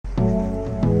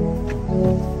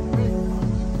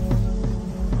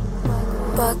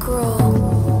Buck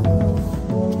roll.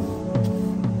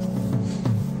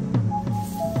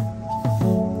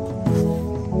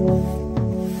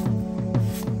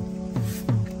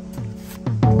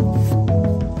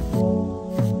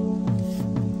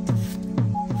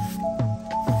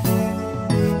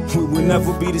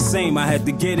 Never be the same. I had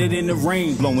to get it in the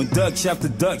rain, blowing Dutch after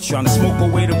Dutch, trying to smoke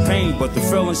away the pain, but the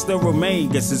feeling still remain.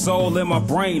 Guess it's all in my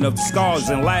brain of the scars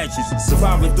and lashes,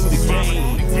 surviving through the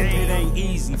game. It ain't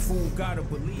easy, fool, gotta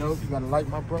believe. Yo, you got a light,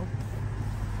 my bro?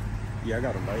 Yeah, I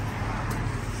got a light.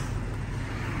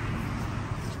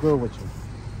 What's good with you?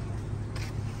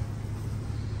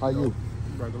 How you?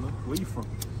 Regular. Where you from?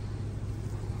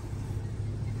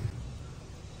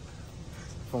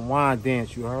 From Wine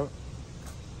Dance, you heard?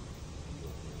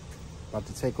 About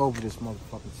to take over this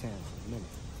motherfucking channel in a minute.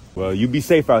 Well, you be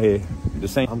safe out here. The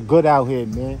same. I'm good out here,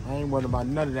 man. I ain't worried about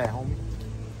none of that, homie.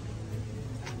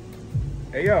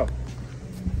 Hey, yo.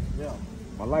 Yeah.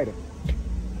 My lighter.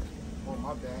 Oh,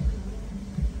 my bad.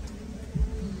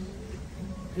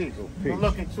 Peace. Oh, peace. I'm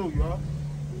looking too, you heard?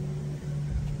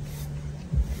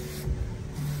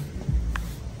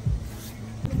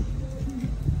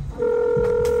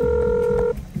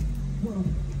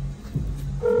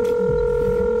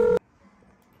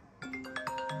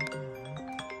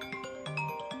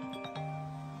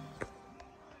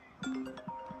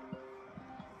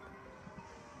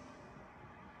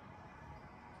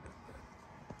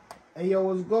 Hey, yo,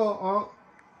 what's good, Unc?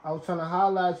 I was trying to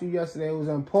holler at you yesterday. It was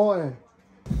important.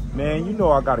 Man, you know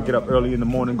I gotta get up early in the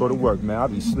morning and go to work, man. I'll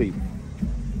be asleep.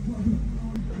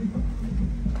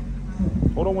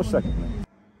 Hold on one second, man.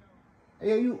 Hey,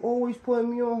 yo, you always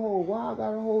putting me on hold. Why I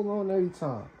gotta hold on every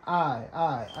time? All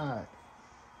right.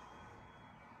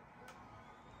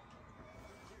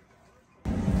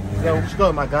 Yo, what's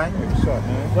good, my guy? Hey, what's up,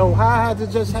 man? Yo, how I had to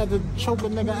choke a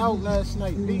nigga out last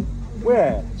night, B?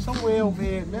 Where? Somewhere over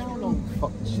here, man. I don't know what the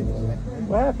fuck this shit is at.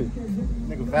 What happened?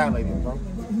 Nigga violated, bro.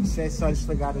 He said something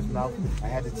slick out his mouth. I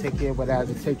had to take care of what I had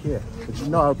to take care of. But you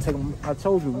know, I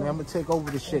told you, man, I'm gonna take over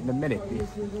this shit in a minute, B.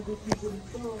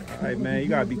 All right, man. You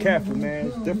gotta be careful, man.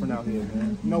 It's different out here,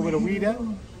 man. You know where to weed at?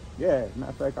 Yeah,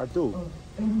 matter of fact, I do.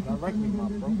 Direct me, my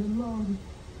bro.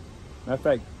 Matter of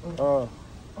fact,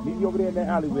 meet me over there in that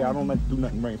alleyway. I don't like to do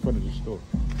nothing right in front of the store.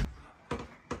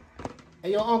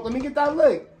 Hey, yo, Unc, let me get that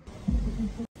lick.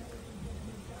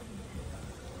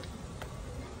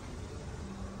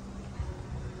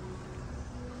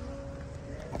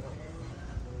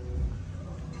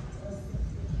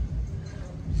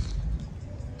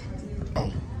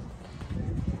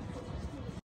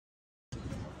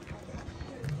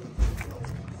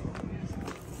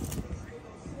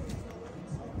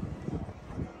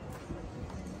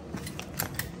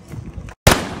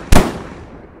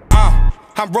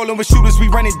 I'm rolling with shooters, we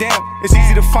run it down. It's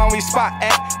easy to find where your spot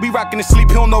at. We rockin' to sleep,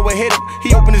 he don't know what hit him.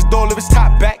 He open his door, lift his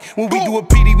top back. When we do a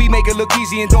PD, we make it look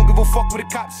easy and don't give a fuck with the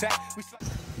cops at.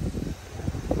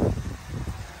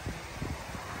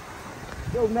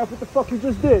 Yo, Neff, what the fuck you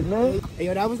just did, man? Hey,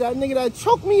 yo, that was that nigga that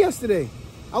choked me yesterday.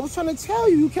 I was trying to tell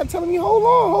you. You kept telling me, hold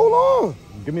on.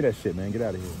 Give me that shit, man. Get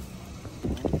out of here.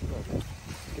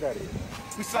 Get out of here.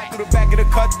 We slide through the back of the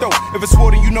cutthroat. If it's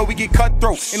water, you know we get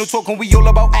cutthroat. Ain't no talking, we all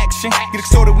about action. Get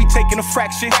extorted, we taking a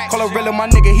fraction. Call a real my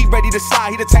nigga, he ready to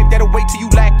slide. He the type that'll wait till you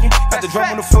lacking. Got the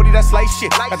drum on the 40, that's light shit.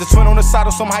 Got the twin on the side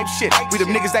of some hype shit. We the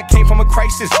niggas that came from a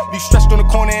crisis. Be stretched on the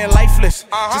corner and lifeless.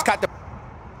 Just got the.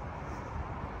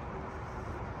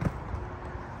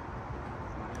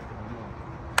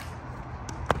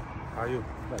 How you?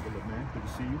 Back a little, man. Good to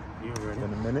see you. You ready?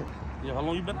 In a minute. Yeah, how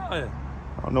long you been out here?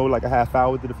 I don't know, like a half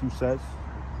hour, did a few sets.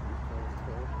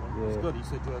 Yeah. It's good. You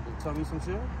said you had to tell me some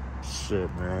shit? Shit,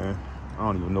 man. I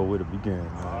don't even know where to begin,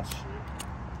 man. Ah, shit.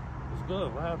 It's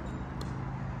good. What happened?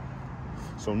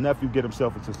 So nephew get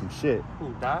himself into some shit.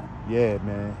 Who, died? Yeah,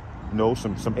 man. You know,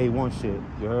 some A1 shit,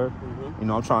 you heard? You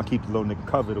know, I'm trying to keep the little nigga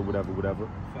covered or whatever.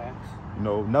 Facts. You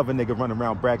know, another nigga running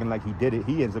around bragging like he did it.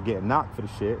 He ends up getting knocked for the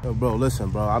shit. Yo, bro, listen,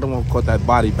 bro. I don't want to cut that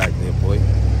body back there, boy.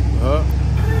 You heard?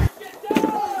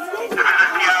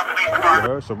 You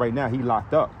heard? So right now, he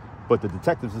locked up. But the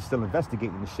detectives are still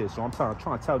investigating the shit. So I'm trying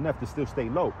to tell Neff to still stay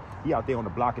low. He out there on the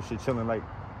block and shit, chilling like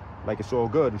it's all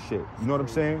good and shit. You know what I'm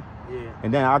saying? Yeah.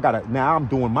 And then now I'm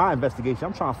doing my investigation.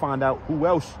 I'm trying to find out who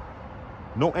else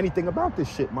know anything about this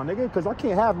shit, my nigga. Because I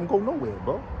can't have him go nowhere,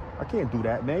 bro. I can't do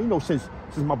that, man. You know, since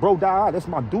my bro died, that's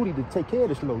my duty to take care of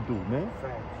this little dude, man.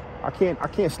 Facts. I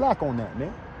can't slack on that,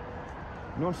 man.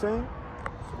 You know what I'm saying?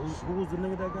 So who was the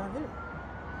nigga that got hit?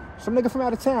 Some nigga from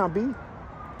out of town, B.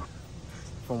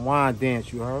 From Wine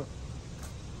Dance, you heard?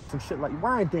 Some shit like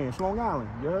Wine Dance, Long Island,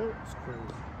 you heard? It's crazy.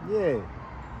 Yeah.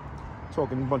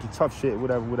 Talking a bunch of tough shit,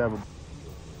 whatever.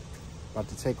 About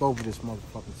to take over this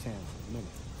motherfucking town for a minute.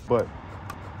 But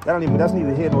that's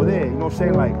neither here nor there. You know what I'm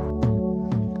saying? Like,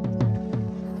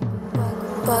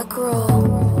 Buck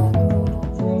roll.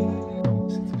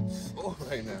 Oh,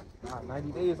 right now. Nah,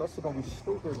 90 days, that's gonna be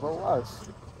stupid, bro. Watch.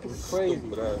 It's crazy.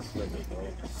 Stupid ass nigga, bro.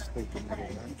 Stupid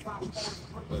nigga, man.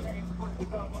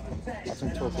 That's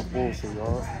some talking bullshit,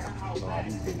 y'all. Nah,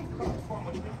 these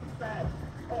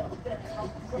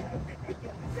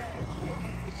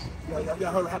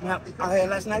Y'all heard what happened out here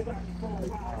last night? I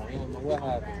don't know what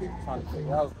happened. I'm trying to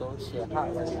figure out, though. Shit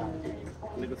hot right now.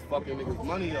 Niggas fucking niggas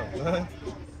money up, man.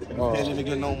 Oh. Can't even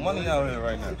get no money out here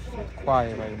right now.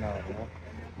 Quiet right now, man.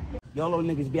 Y'all little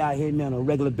niggas be out here, man, on a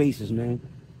regular basis, man.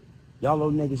 Y'all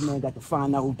little niggas, man, got to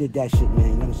find out who did that shit, man,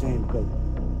 you know what I'm saying? Because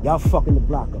y'all fucking the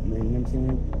block up, man, you know what I'm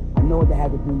saying? I know what they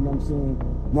had to do, you know what I'm saying?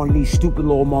 One of these stupid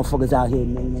little motherfuckers out here,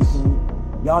 man, you know what I'm saying?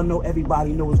 Y'all know,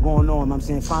 everybody know what's going on, you know what I'm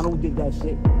saying? Find out who did that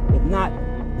shit. If not,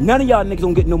 none of y'all niggas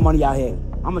don't get no money out here.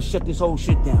 I'ma shut this whole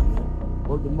shit down, man.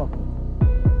 Word them up.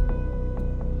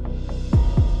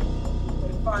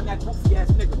 Better find that goofy ass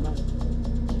nigga, man.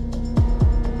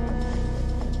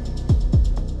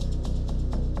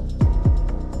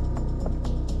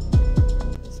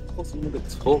 What's some nigga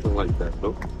talking like that,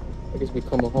 bro? Niggas be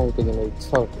coming home thinking they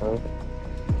tough, man.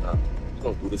 Nah, you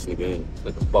don't do this nigga in.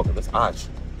 Nigga fucking, that's Osh.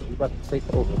 You about to take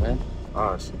over, man.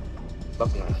 Osh.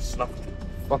 Fucking snuff.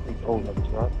 Fucking old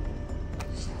niggas, right?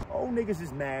 old niggas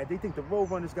is mad. They think the road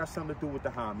runners got something to do with the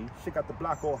homie. Shit got the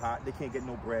block all hot. They can't get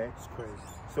no bread. It's crazy.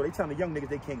 So they telling the young niggas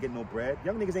they can't get no bread.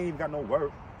 Young niggas ain't even got no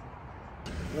work.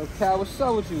 Yo, Cal, what's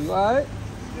up with you, you all right?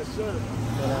 Yes, sir.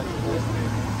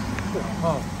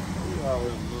 Huh. You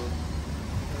always good.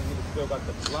 Niggas still got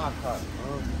the block hot,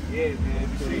 huh? Yeah, man. You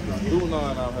see the do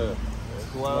nine out here.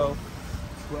 12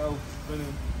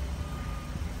 spinning.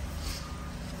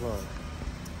 Bro,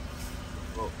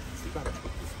 Bro, you gotta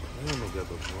put this plan together,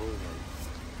 bro. Like,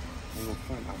 ain't no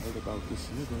fun. I heard about this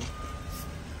nigga.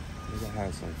 Nigga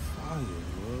had some fire,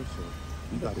 bro. So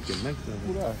you gotta get next to him.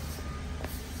 who that?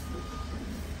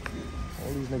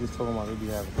 All these niggas talking about they be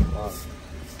having a lot.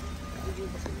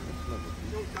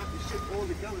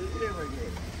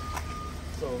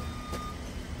 So, out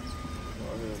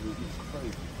here, we be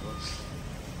crazy, bro.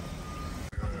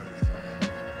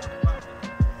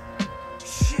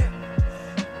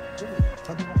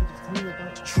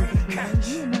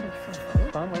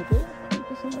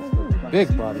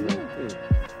 Big body right there.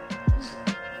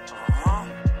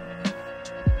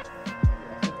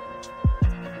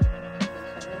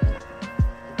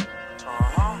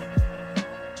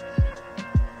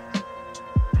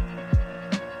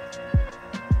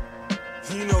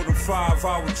 You know the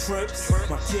 5-hour trips.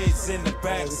 My kids in the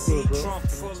back seat, trunk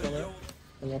full of yo.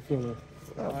 How y'all feeling?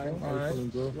 Alright. Feeling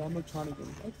good. I'm not trying to get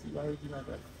next to you. I heard you not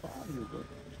that fire, bro.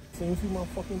 Same thing my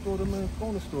fucking daughter, man,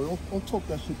 phone story. Don't talk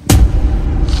that shit.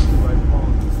 Right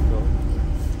on this, bro.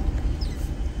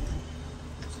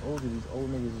 These old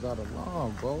niggas is out of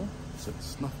line, bro. Should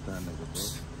snuff that nigga, bro.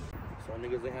 So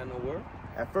niggas ain't had no work?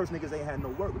 At first, niggas ain't had no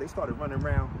work, but they started running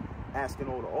around asking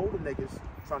all the older niggas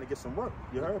trying to get some work.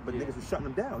 You heard? But niggas was shutting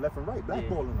them down left and right,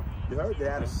 blackballing them. You heard? They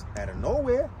out of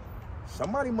nowhere,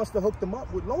 somebody must have hooked them up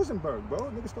with Rosenberg,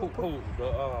 bro. Niggas started Who?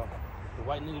 The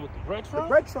white nigga with the bread the truck?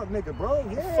 bread truck nigga, bro.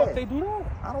 Yeah. The fuck they do that?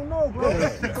 I don't know, bro. Yeah,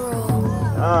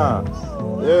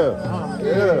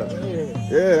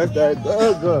 that's that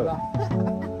good.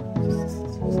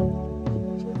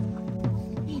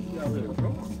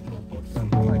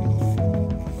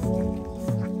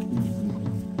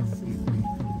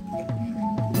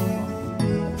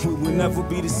 We will never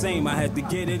be the same. I had to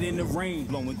get it in the rain,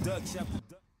 blowing Dutch after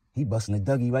Dutch. He busting a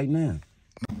Dougie right now.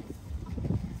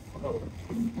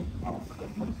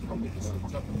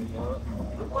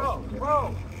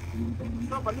 Bro.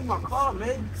 Stop, I need my car,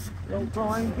 man. Yo, bro,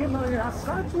 I ain't getting out here. I'll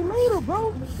got you later,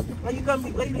 bro. Why you got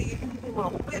me later? You need my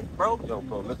whip, bro. Yo,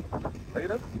 bro, listen.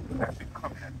 Later, you actually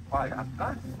come in and fire. I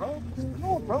got you, bro. Spin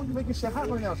off, bro. You making shit hot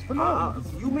right now. Spin off.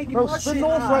 You making Bro, my spin shit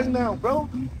off hot. right now, bro.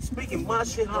 Speaking my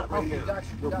shit hot right now. Got you.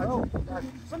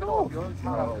 Spin off. Man,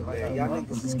 y'all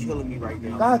niggas is killing me right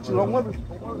now. Got you. Don't worry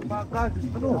about God. Just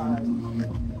spin off.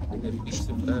 Nigga, you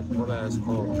sit that one ass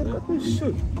car, man. Look at this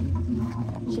shit.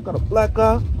 Shit got a black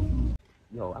eye.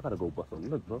 Yo, I gotta go bust a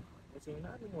look, bro. Ain't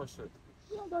not anymore shit.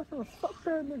 Yo, that's gonna fuck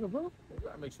that nigga, bro. You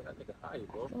gotta make sure that nigga high,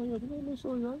 bro. Oh, yeah, you gotta make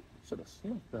sure you should have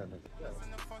snuffed that nigga.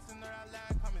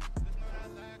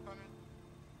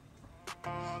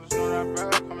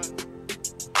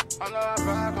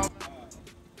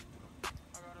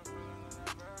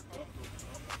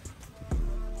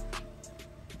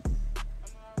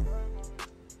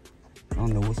 I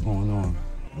don't know what's going on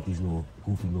with these little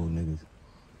goofy little niggas.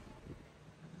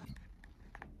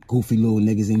 Goofy little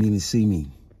niggas ain't even see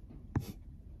me.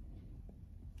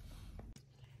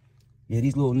 Yeah,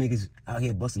 these little niggas out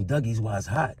here busting Dougies while it's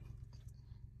hot.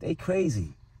 They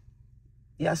crazy.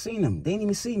 Yeah, I seen them. They ain't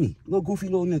even see me. Little goofy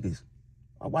little niggas.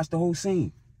 I watched the whole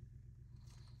scene.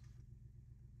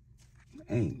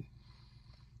 Hey.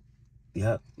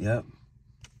 Yep. Don't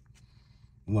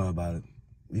worry about it.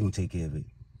 We gonna take care of it.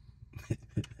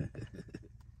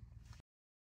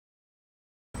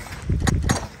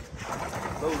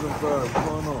 Rosenberg, what's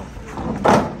going on?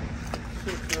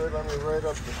 Shit, good. Let me right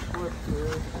up the script,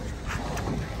 dude.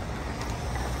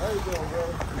 How you doing, bro?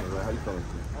 All right, how you feeling?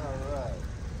 All right.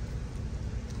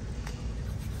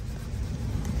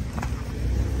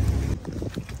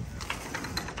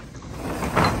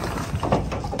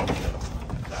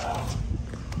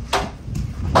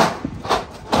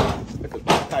 It's a big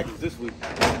package this week.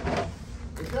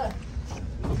 What's that?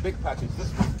 It's a big package this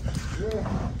week. Yeah.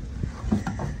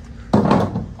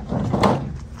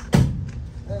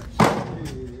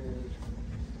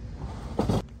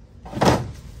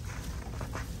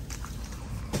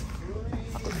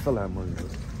 Feel that money.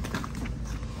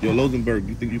 Yo, Losenberg,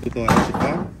 you think you could throw that shit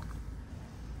down?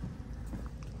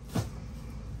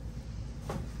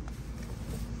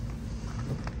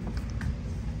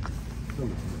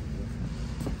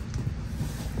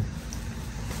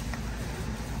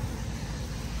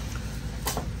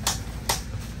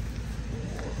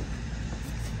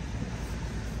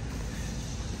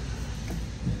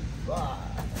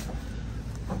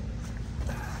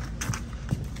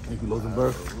 Thank you,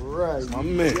 Losenberg. Right. My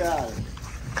man. Got it.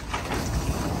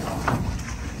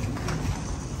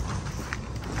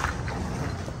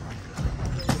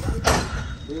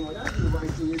 Then when I do the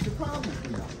right thing, it's a problem for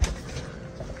you.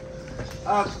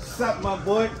 What's up, my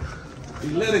boy?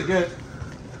 You lit it good.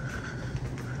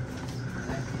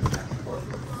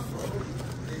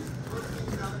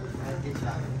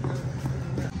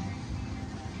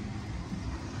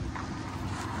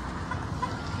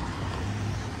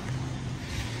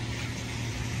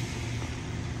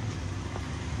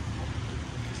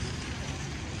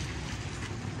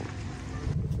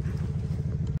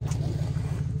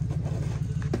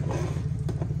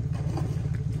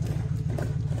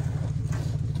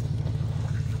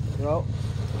 Yo,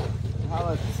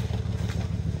 holla.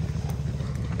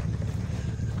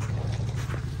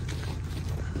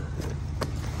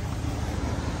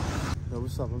 Yo,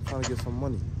 what's up? I'm trying to get some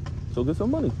money. So get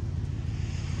some money.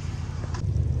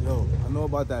 Yo, I know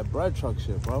about that bread truck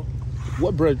shit, bro.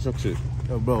 What bread truck shit?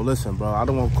 Yo, bro, listen, bro. I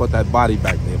don't want to cut that body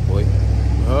back there, boy.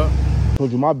 Huh?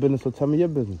 Told you my business, so tell me your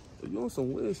business. You on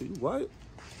some weird shit, you right?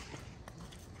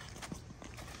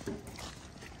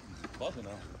 Buzzing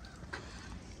out.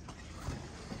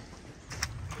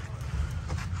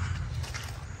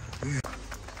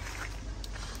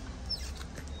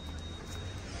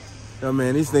 Yo,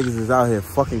 man, these niggas is out here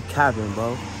fucking capping,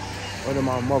 bro. What of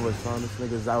my mother, son? This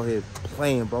nigga's out here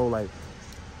playing, bro. Like,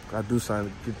 gotta do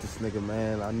something to get this nigga,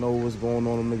 man. I know what's going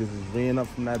on. Them niggas is reeing up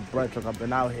from that bread truck. I've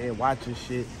been out here watching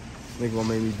shit. This nigga gonna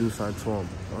make me do something to him.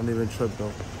 Don't even trip,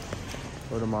 though.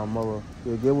 What of my mother?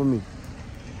 Yeah, get with me.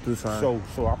 Do something.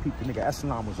 So I peeped the nigga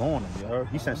Essalon was on him, you heard?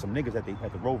 He sent some niggas that they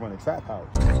had to roll run the trap house.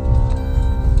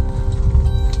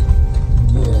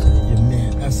 Yeah, your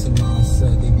man Essalon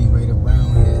said they be right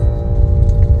around here.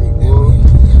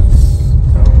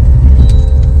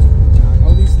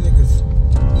 All these niggas,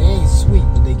 they ain't sweet,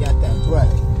 but they got that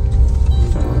bread.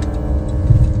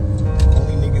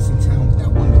 Only niggas in town with that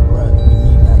wonder bread. We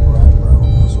need that bread, bro.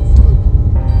 So for real.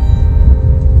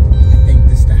 I think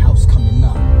this the house coming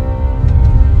up.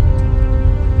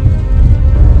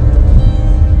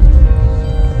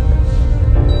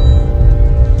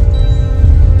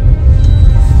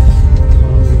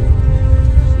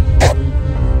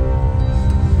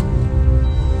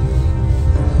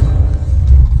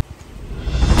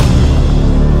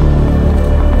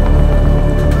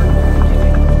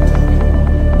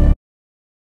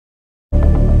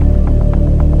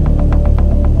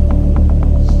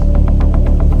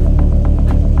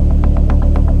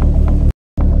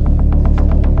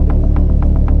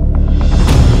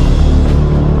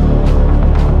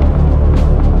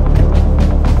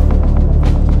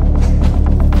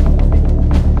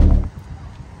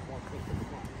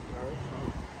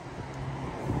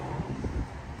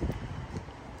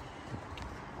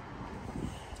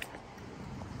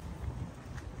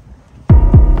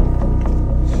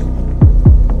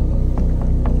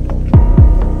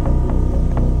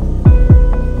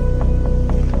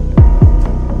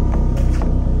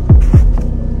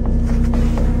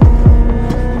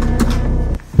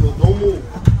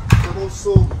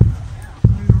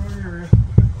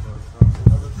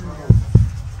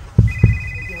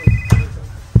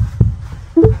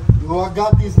 I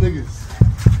got these niggas.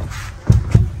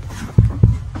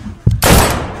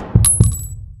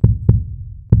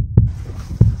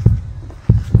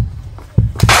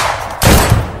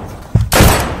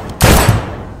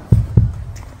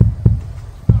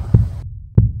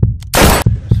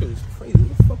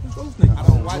 I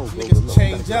don't watch niggas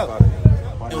change up.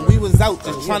 And we was out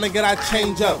just trying to get our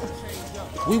change up.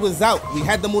 We was out, we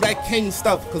had to move that king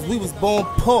stuff, cause we was born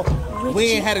poor.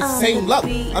 We ain't had the same luck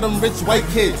of them rich white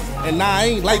kids. And now I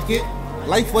ain't like it.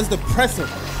 Life was depressing.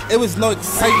 It was no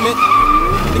excitement.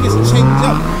 Niggas change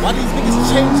up. Why these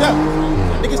niggas change up?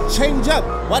 Niggas change up.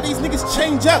 Why these niggas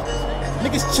change up?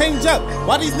 Niggas change up.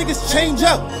 Why these niggas change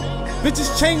up?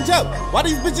 Bitches change up. Why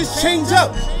these bitches change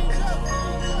up?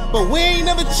 But we ain't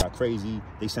never got crazy.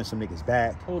 They sent some niggas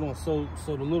back. Hold on, so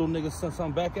the little nigga sent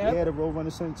something back at him? Yeah, the road runner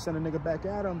sent a nigga back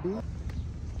at him, B. Yo,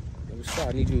 Rashad,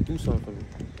 I need you to do something for me.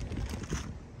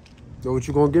 Yo, what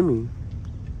you gonna give me?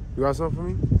 You got something for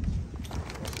me?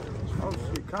 Oh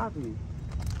shit, copy.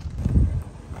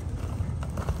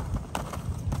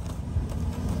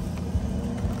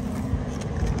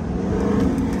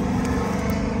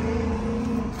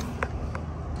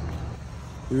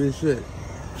 Give me the shit.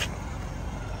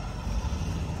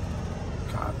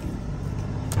 Copy.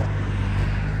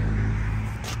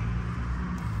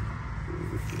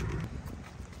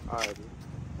 All right.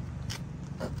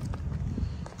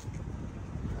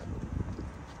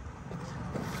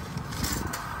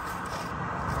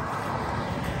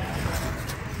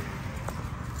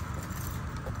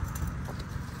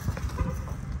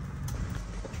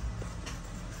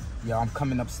 Yo, I'm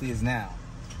coming upstairs now.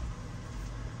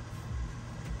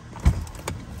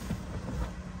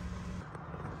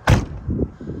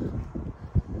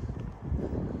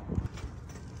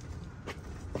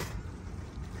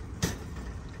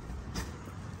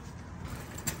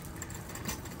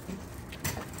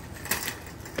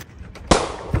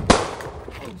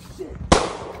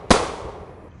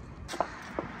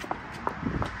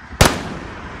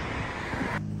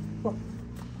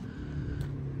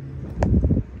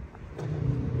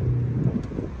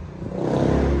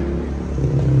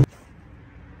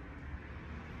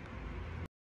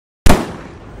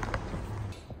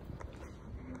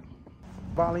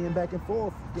 Volleying back and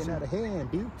forth, getting out of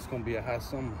hand, B. It's gonna be a hot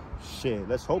summer. Shit,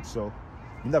 let's hope so.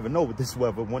 You never know with this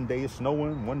weather. One day it's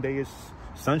snowing, one day it's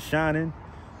sun shining.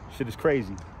 Shit is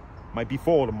crazy. Might be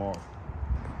fall tomorrow.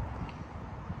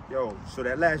 Yo, so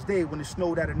that last day when it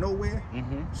snowed out of nowhere,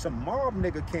 some mob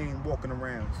nigga came walking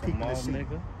around. Some mob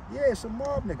nigga? Yeah, some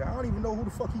mob nigga. I don't even know who the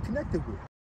fuck he connected with.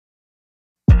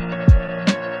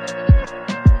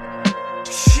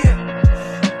 Shit.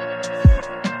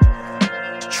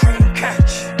 Train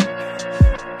catch.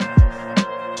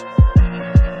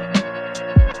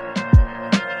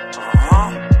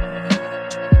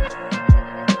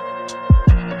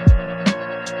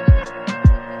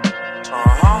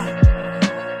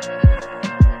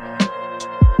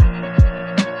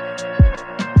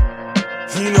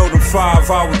 You know them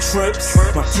 5-hour trips.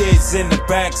 My kids in the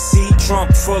backseat,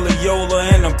 trunk full of Yola,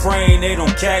 and I'm praying they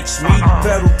don't catch me.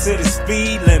 Pedal to the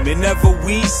speed limit, never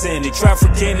weasing it.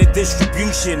 Trafficking and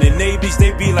distribution, and neighbors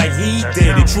they be like he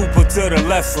did it. Trooper to the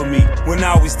left of me. When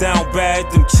I was down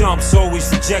bad, them chumps always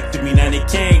rejected me. Now they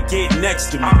can't get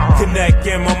next to me. Connect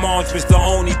and my mom's was the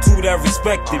only two that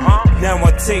respected me. Now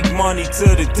I take money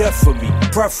to the death of me,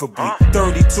 preferably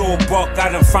 30 to a buck. I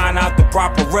done find out the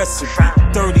proper recipe.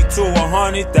 30 to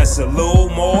 100, that's a little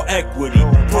more equity.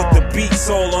 Put the beats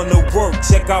all on the work,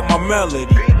 check out my melody.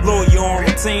 Lawyer on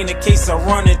retain in case I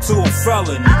run into a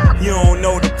felony. You don't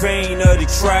know the pain of the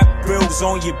trap, bills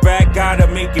on your back, gotta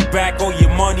make it back. All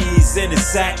your money is in the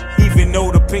sack. Even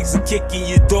though the pigs are kicking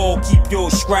your door, keep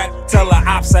your scrap. Tell the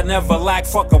ops I never lack,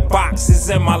 fuck a box, it's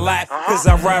in my lap. Cause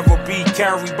I'd rather be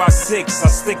carried by 6, I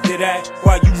stick to that.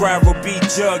 While you rather be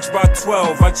judged by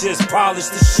 12, I just polish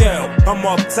the shell. I'm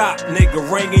up top,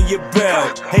 nigga, ringing your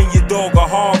bell. And your dog a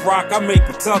hard rock, I make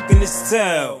a tuck in his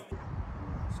tail.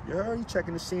 You heard? You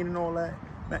checking the scene and all that.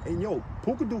 Now, and yo,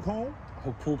 Puka Duke home.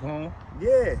 Oh, Pook home?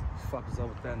 Yeah. Fuck is up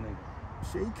with that nigga?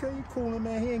 Shit, he coolin',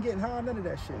 man. He ain't getting high, none of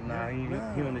that shit. Nah, he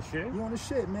on the shit? He on the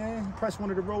shit, man. He pressed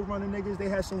one of the road running niggas. They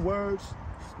had some words.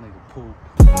 This nigga Pook.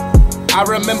 I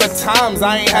remember times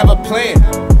I ain't have a plan.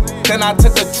 Then I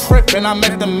took a trip and I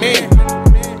met the man.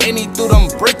 And he threw them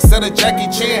bricks at a Jackie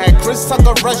Chan. Had Chris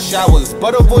Tucker rush hours,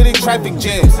 but avoided traffic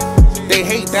jams. They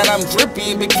hate that I'm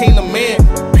drippy and became the man.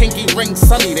 Pinky ring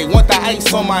sunny, they want the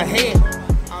ice on my hand.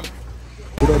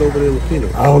 Who that over there with Peter?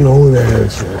 I don't know who that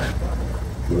is, man.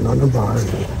 Nothing about it.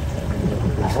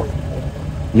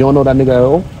 You don't know that nigga at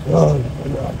all?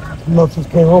 No, just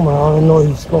came home and I don't know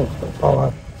he smoked. That's all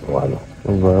I know.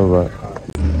 All right.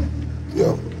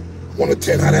 1 to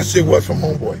 10, how that shit was from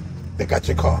homeboy. They got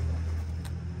your car.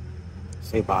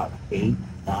 Say about 8,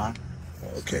 9.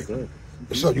 Okay. Good.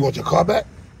 What's up? You want your car back?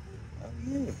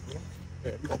 Yeah,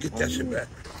 we gonna get that shit back.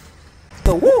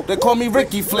 They call me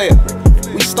Ricky Flair.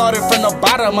 We started from the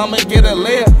bottom, I'ma get a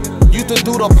layer. Used to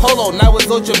do the polo, now it's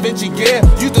Ultra Vinci gear.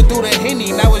 Used to do the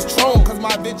Henny, now it's Tron, cause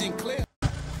my vision clear.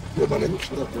 Yeah, my nigga,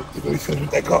 shut up, bro. You gonna be finished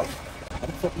with that car? How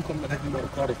the fuck you come back and you got a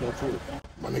car that's not true?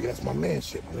 My nigga, that's my man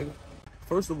shit, my nigga.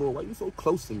 First of all, why you so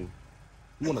close to me?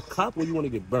 You want a cop or you want to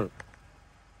get burnt?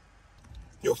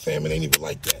 Your family ain't even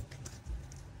like that.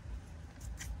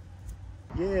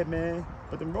 Yeah, man.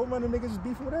 But them road running niggas is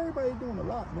beefing with everybody. Doing a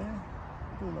lot, man.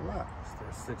 Doing a lot.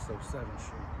 It's that 607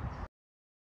 shit.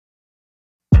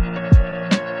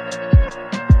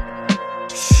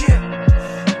 Shit.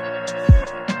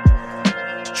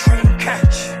 Train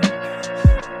catch.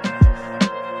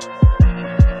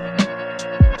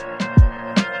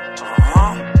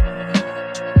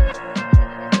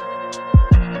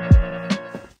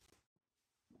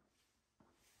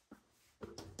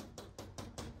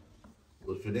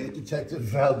 Lieutenant Detective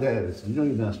Valdez, you know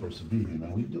you're not supposed to be here, man.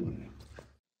 What are you doing here?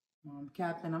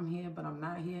 Captain, I'm here, but I'm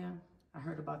not here. I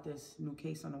heard about this new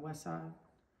case on the west side.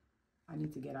 I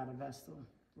need to get out of Vestal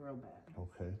real bad.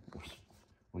 Okay.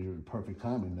 Well, you're in perfect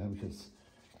timing, man, because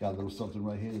got a little something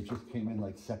right here that just came in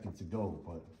like seconds ago,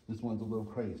 but this one's a little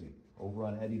crazy. Over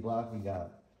on Eddie Block, we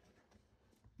got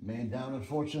man down,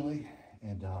 unfortunately,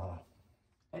 and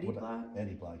Eddie Block?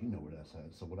 Eddie Block, you know where that's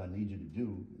at. So what I need you to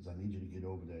do is I need you to get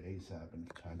over there ASAP and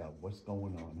find out what's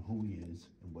going on, who he is,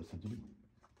 and what to do.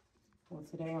 Well,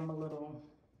 today I'm a little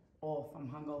off. I'm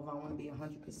hungover. I want to be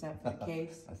 100% for the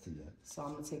case. I see that. So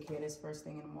I'm going to take care of this first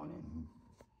thing in the morning.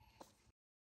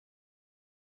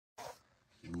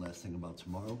 And last thing about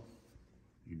tomorrow,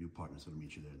 your new partner's going to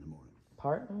meet you there in the morning.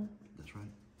 Partner? That's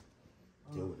right.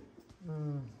 Deal with it.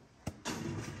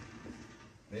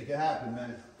 Make it happen,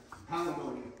 man. Pound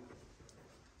on you.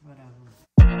 Whatever.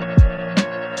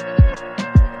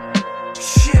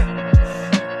 Shit.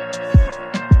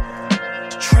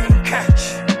 Train catch.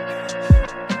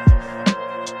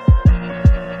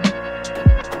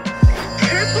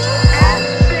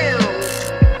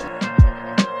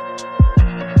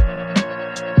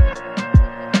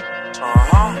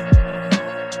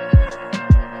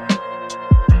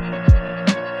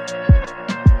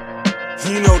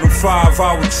 You know them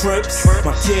 5-hour trips.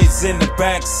 My kids in the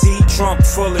back seat, trunk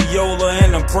full of Yola,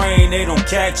 and I'm praying they don't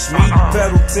catch me.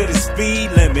 Pedal to the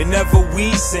speed limit, never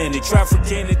we send it.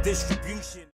 Traffic in the distribution.